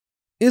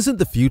Isn't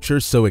the future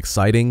so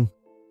exciting?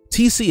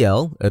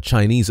 TCL, a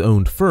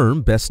Chinese-owned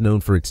firm best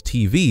known for its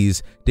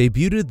TVs,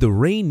 debuted the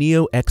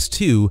RayNeo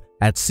X2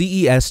 at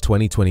CES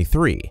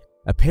 2023,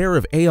 a pair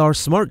of AR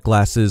smart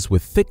glasses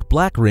with thick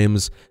black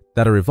rims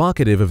that are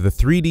evocative of the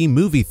 3D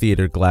movie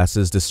theater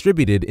glasses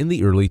distributed in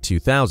the early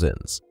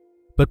 2000s.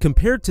 But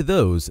compared to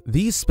those,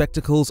 these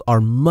spectacles are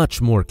much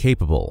more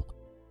capable.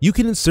 You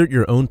can insert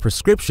your own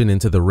prescription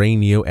into the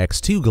RayNeo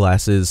X2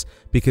 glasses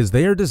because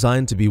they are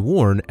designed to be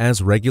worn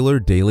as regular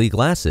daily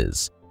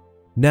glasses.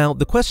 Now,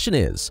 the question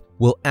is,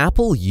 will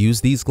Apple use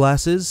these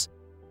glasses?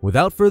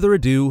 Without further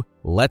ado,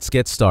 let's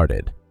get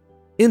started.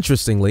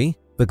 Interestingly,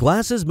 the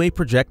glasses may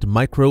project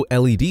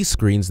micro-LED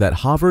screens that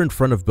hover in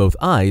front of both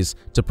eyes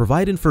to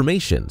provide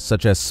information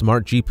such as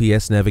smart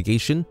GPS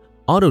navigation,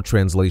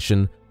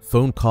 auto-translation,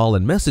 phone call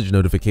and message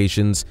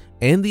notifications,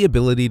 and the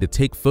ability to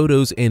take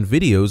photos and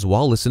videos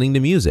while listening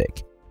to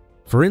music.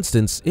 For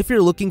instance, if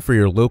you're looking for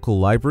your local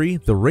library,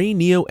 the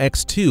RayNeo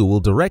X2 will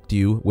direct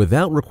you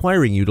without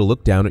requiring you to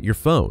look down at your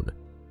phone.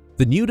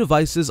 The new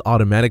device's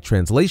automatic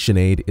translation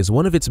aid is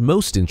one of its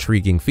most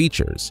intriguing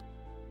features.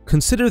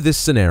 Consider this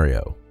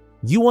scenario.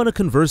 You want to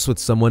converse with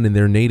someone in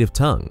their native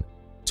tongue.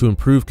 To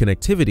improve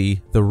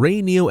connectivity, the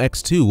RayNeo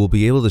X2 will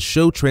be able to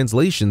show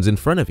translations in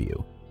front of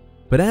you.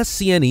 But as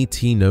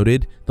CNET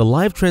noted, the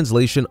live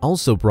translation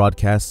also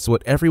broadcasts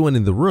what everyone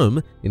in the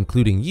room,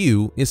 including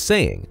you, is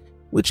saying,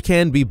 which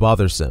can be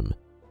bothersome.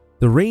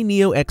 The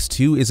RayNeo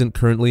X2 isn't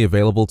currently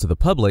available to the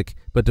public,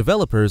 but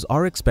developers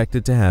are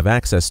expected to have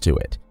access to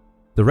it.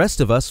 The rest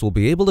of us will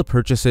be able to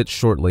purchase it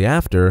shortly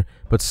after,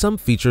 but some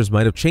features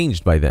might have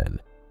changed by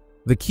then.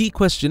 The key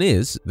question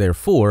is,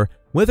 therefore,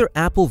 whether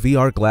Apple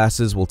VR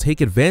glasses will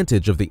take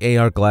advantage of the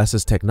AR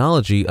glasses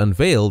technology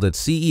unveiled at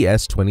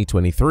CES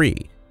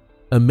 2023.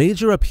 A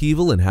major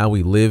upheaval in how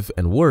we live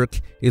and work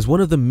is one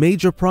of the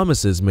major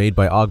promises made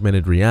by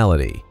augmented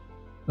reality.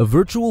 A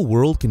virtual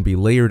world can be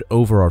layered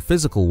over our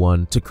physical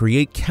one to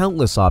create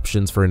countless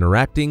options for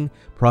interacting,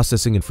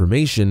 processing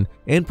information,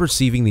 and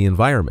perceiving the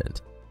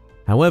environment.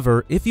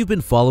 However, if you've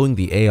been following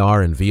the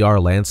AR and VR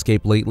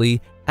landscape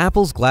lately,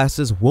 Apple's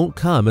glasses won't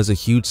come as a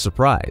huge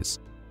surprise.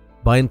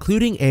 By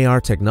including AR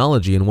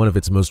technology in one of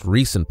its most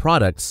recent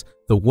products,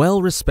 the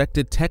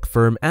well-respected tech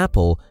firm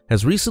Apple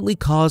has recently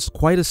caused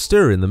quite a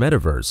stir in the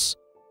metaverse.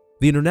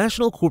 The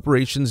international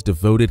corporation's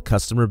devoted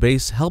customer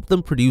base helped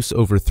them produce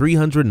over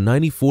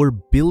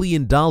 $394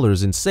 billion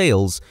in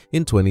sales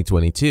in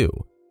 2022.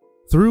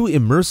 Through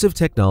immersive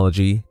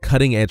technology,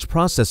 cutting-edge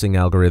processing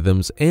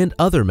algorithms, and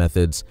other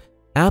methods,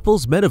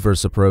 Apple's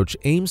metaverse approach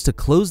aims to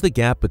close the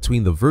gap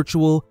between the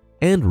virtual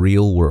and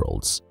real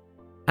worlds.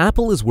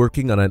 Apple is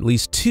working on at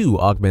least 2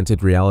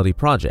 augmented reality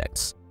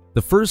projects.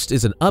 The first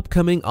is an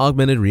upcoming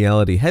augmented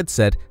reality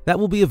headset that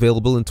will be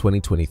available in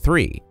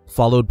 2023,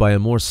 followed by a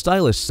more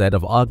stylish set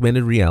of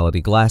augmented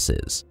reality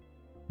glasses.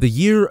 The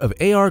year of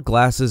AR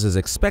glasses is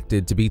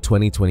expected to be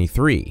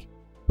 2023.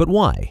 But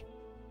why?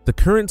 The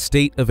current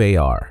state of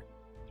AR.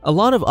 A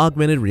lot of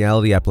augmented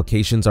reality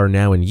applications are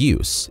now in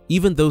use,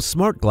 even though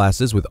smart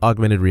glasses with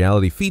augmented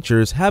reality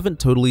features haven't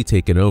totally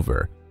taken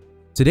over.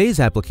 Today's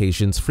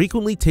applications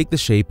frequently take the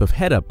shape of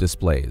head-up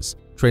displays,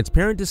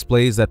 transparent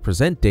displays that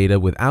present data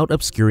without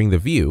obscuring the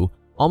view,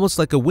 almost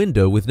like a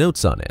window with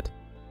notes on it.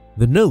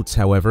 The notes,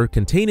 however,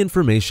 contain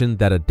information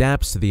that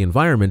adapts to the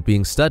environment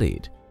being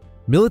studied.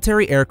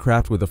 Military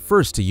aircraft were the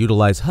first to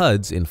utilize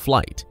HUDs in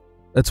flight.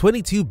 A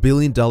 $22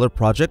 billion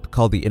project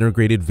called the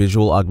Integrated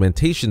Visual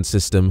Augmentation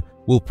System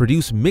will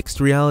produce mixed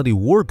reality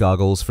war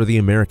goggles for the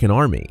American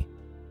Army.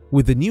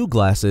 With the new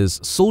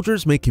glasses,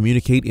 soldiers may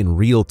communicate in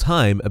real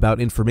time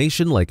about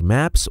information like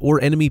maps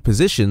or enemy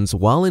positions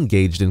while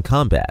engaged in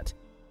combat.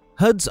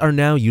 HUDs are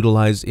now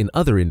utilized in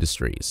other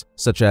industries,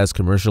 such as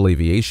commercial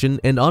aviation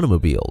and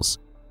automobiles.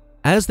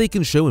 As they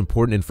can show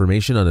important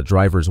information on a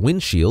driver's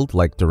windshield,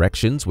 like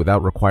directions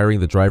without requiring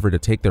the driver to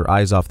take their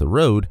eyes off the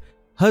road,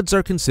 HUDs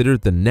are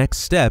considered the next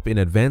step in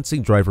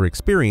advancing driver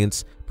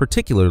experience,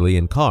 particularly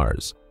in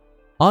cars.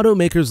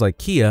 Automakers like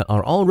Kia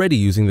are already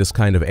using this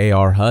kind of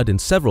AR HUD in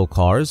several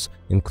cars,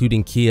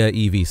 including Kia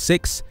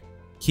EV6,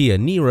 Kia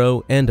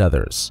Niro, and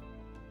others.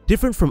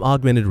 Different from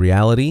augmented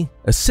reality,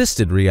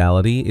 assisted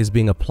reality is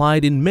being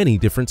applied in many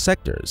different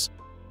sectors.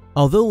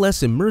 Although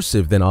less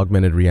immersive than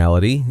augmented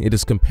reality, it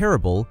is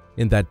comparable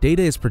in that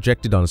data is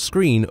projected on a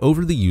screen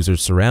over the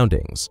user's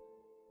surroundings.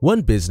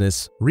 One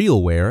business,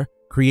 RealWear,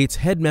 creates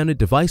head-mounted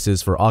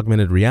devices for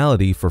augmented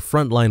reality for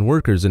frontline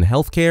workers in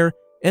healthcare,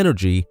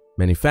 energy,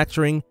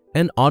 manufacturing,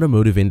 and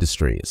automotive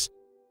industries.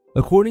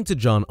 According to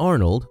John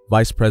Arnold,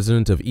 Vice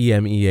President of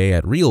EMEA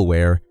at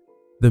RealWear,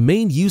 the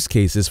main use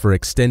cases for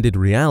extended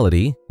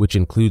reality, which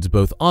includes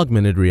both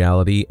augmented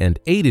reality and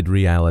aided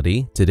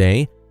reality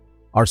today,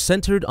 are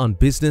centered on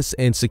business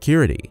and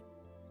security.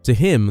 To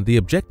him, the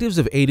objectives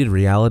of aided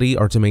reality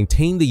are to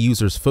maintain the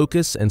user's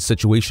focus and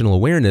situational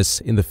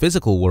awareness in the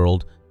physical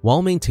world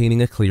while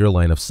maintaining a clear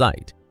line of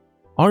sight.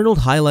 Arnold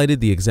highlighted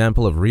the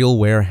example of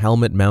RealWear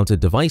helmet-mounted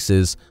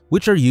devices,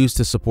 which are used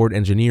to support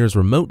engineers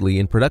remotely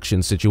in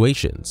production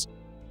situations.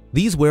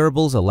 These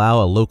wearables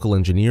allow a local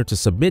engineer to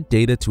submit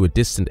data to a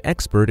distant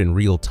expert in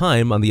real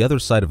time on the other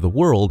side of the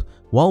world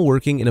while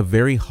working in a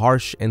very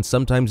harsh and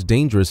sometimes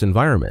dangerous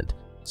environment,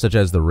 such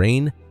as the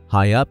rain,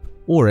 high up,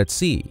 or at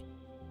sea.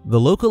 The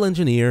local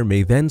engineer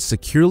may then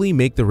securely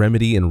make the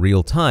remedy in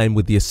real time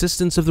with the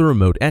assistance of the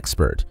remote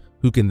expert,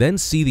 who can then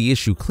see the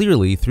issue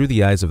clearly through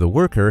the eyes of the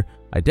worker,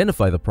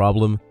 identify the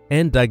problem,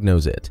 and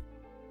diagnose it.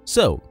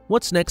 So,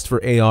 what's next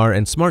for AR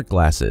and smart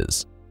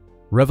glasses?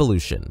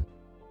 Revolution.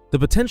 The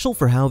potential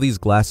for how these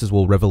glasses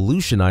will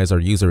revolutionize our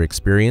user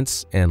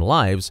experience and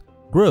lives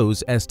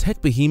grows as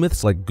tech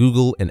behemoths like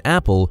Google and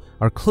Apple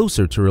are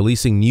closer to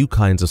releasing new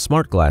kinds of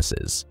smart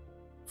glasses.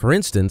 For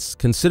instance,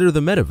 consider the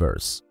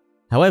metaverse.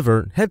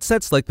 However,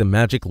 headsets like the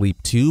Magic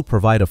Leap 2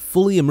 provide a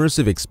fully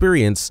immersive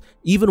experience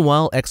even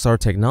while XR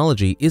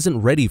technology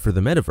isn't ready for the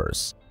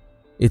metaverse.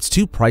 It's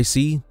too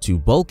pricey, too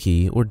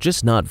bulky, or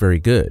just not very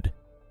good.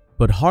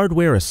 But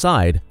hardware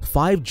aside,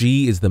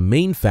 5G is the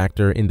main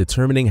factor in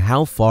determining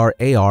how far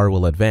AR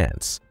will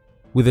advance.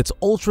 With its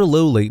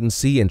ultra-low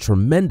latency and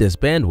tremendous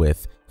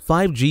bandwidth,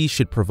 5G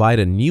should provide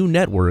a new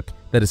network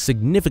that is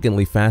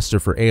significantly faster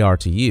for AR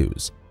to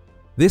use.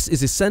 This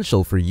is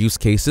essential for use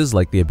cases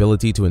like the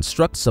ability to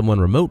instruct someone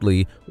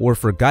remotely or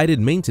for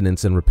guided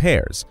maintenance and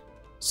repairs,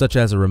 such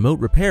as a remote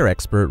repair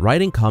expert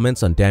writing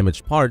comments on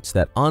damaged parts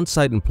that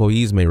on-site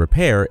employees may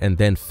repair and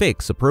then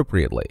fix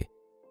appropriately.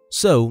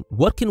 So,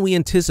 what can we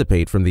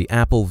anticipate from the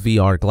Apple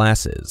VR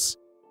glasses?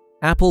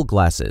 Apple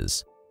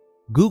Glasses.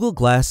 Google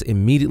Glass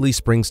immediately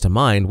springs to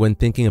mind when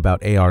thinking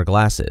about AR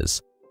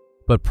glasses.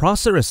 But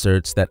Prosser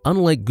asserts that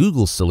unlike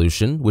Google's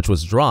solution, which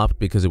was dropped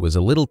because it was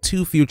a little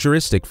too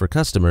futuristic for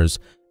customers,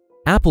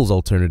 Apple's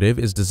alternative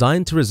is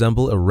designed to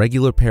resemble a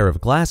regular pair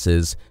of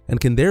glasses and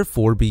can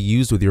therefore be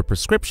used with your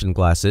prescription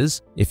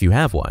glasses if you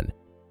have one.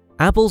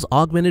 Apple's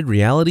augmented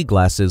reality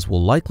glasses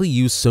will likely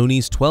use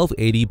Sony's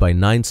 1280 by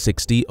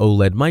 960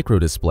 OLED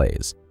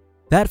microdisplays.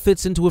 That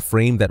fits into a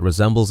frame that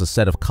resembles a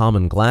set of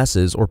common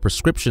glasses or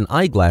prescription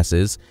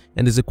eyeglasses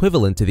and is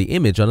equivalent to the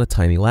image on a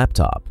tiny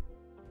laptop.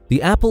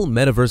 The Apple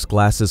Metaverse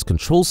Glasses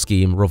control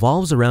scheme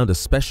revolves around a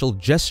special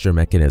gesture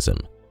mechanism.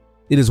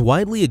 It is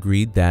widely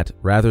agreed that,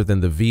 rather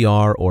than the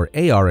VR or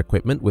AR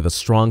equipment with a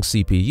strong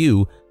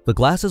CPU, the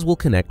glasses will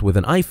connect with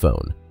an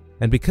iPhone.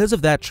 And because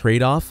of that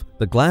trade-off,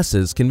 the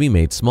glasses can be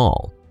made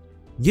small.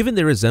 Given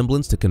their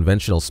resemblance to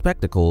conventional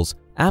spectacles,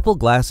 Apple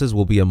glasses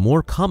will be a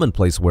more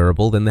commonplace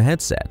wearable than the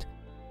headset.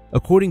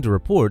 According to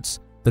reports,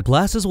 the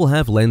glasses will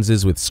have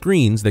lenses with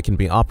screens that can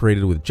be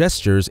operated with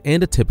gestures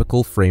and a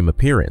typical frame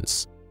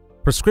appearance.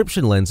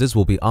 Prescription lenses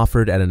will be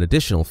offered at an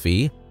additional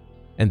fee,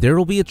 and there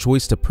will be a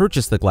choice to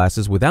purchase the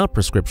glasses without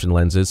prescription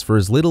lenses for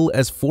as little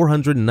as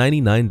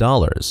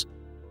 $499.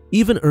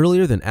 Even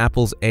earlier than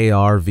Apple's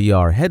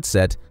AR/VR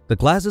headset, the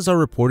glasses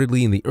are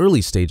reportedly in the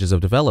early stages of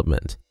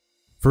development.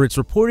 For its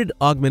reported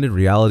augmented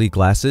reality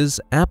glasses,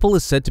 Apple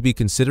is said to be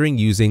considering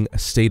using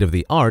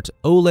state-of-the-art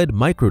OLED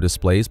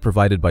microdisplays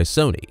provided by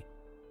Sony.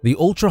 The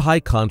ultra-high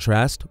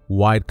contrast,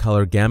 wide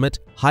color gamut,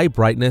 high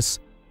brightness,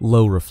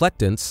 low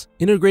reflectance,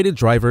 integrated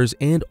drivers,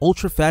 and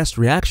ultra-fast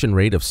reaction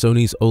rate of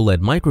Sony's OLED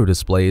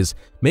microdisplays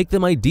make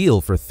them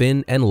ideal for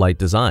thin and light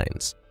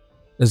designs.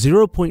 A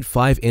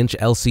 0.5-inch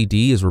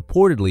LCD is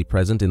reportedly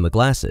present in the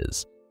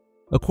glasses.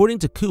 According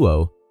to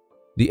Kuo,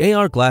 the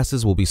AR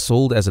glasses will be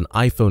sold as an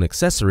iPhone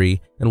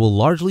accessory and will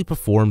largely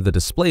perform the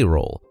display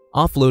role,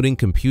 offloading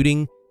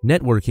computing,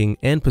 networking,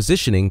 and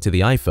positioning to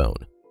the iPhone.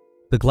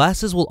 The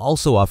glasses will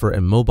also offer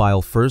a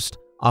mobile-first,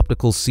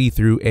 optical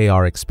see-through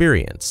AR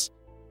experience.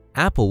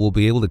 Apple will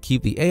be able to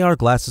keep the AR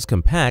glasses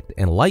compact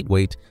and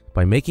lightweight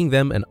by making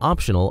them an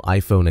optional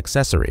iPhone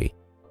accessory.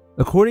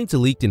 According to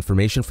leaked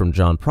information from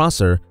John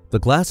Prosser, the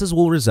glasses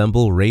will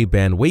resemble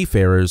Ray-Ban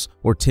Wayfarers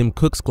or Tim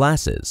Cook's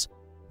glasses,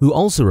 who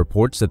also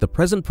reports that the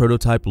present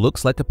prototype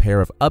looks like a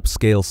pair of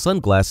upscale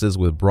sunglasses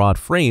with broad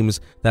frames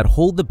that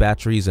hold the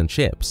batteries and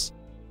chips.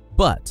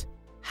 But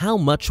how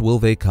much will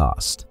they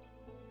cost?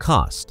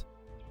 Cost.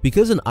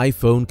 Because an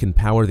iPhone can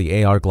power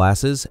the AR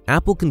glasses,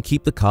 Apple can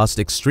keep the cost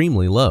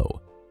extremely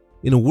low.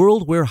 In a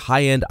world where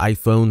high-end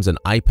iPhones and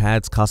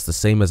iPads cost the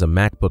same as a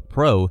MacBook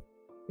Pro,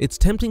 it's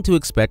tempting to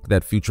expect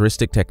that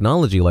futuristic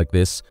technology like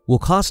this will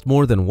cost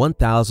more than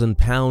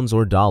 £1,000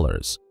 or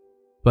dollars.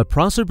 But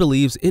Prosser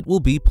believes it will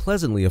be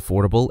pleasantly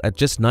affordable at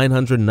just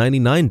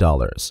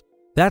 $999.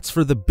 That's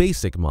for the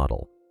basic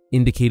model,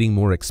 indicating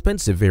more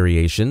expensive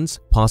variations,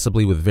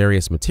 possibly with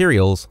various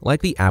materials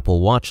like the Apple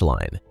Watch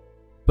line.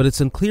 But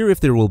it's unclear if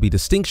there will be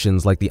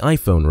distinctions like the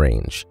iPhone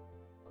range.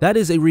 That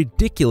is a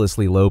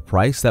ridiculously low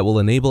price that will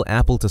enable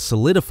Apple to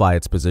solidify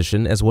its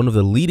position as one of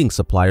the leading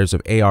suppliers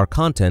of AR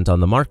content on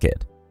the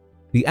market.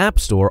 The App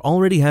Store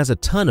already has a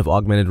ton of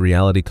augmented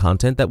reality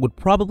content that would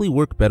probably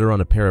work better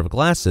on a pair of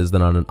glasses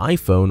than on an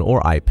iPhone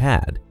or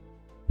iPad.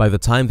 By the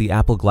time the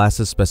Apple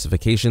Glasses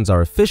specifications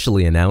are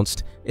officially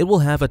announced, it will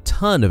have a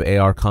ton of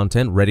AR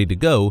content ready to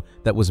go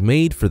that was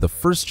made for the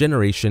first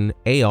generation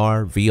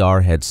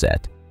AR/VR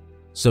headset.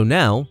 So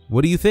now,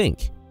 what do you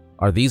think?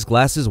 Are these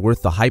glasses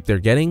worth the hype they're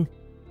getting?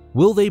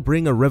 Will they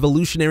bring a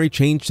revolutionary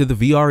change to the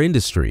VR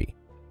industry?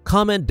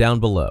 comment down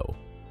below.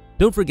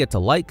 Don't forget to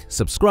like,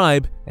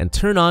 subscribe, and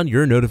turn on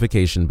your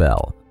notification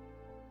bell.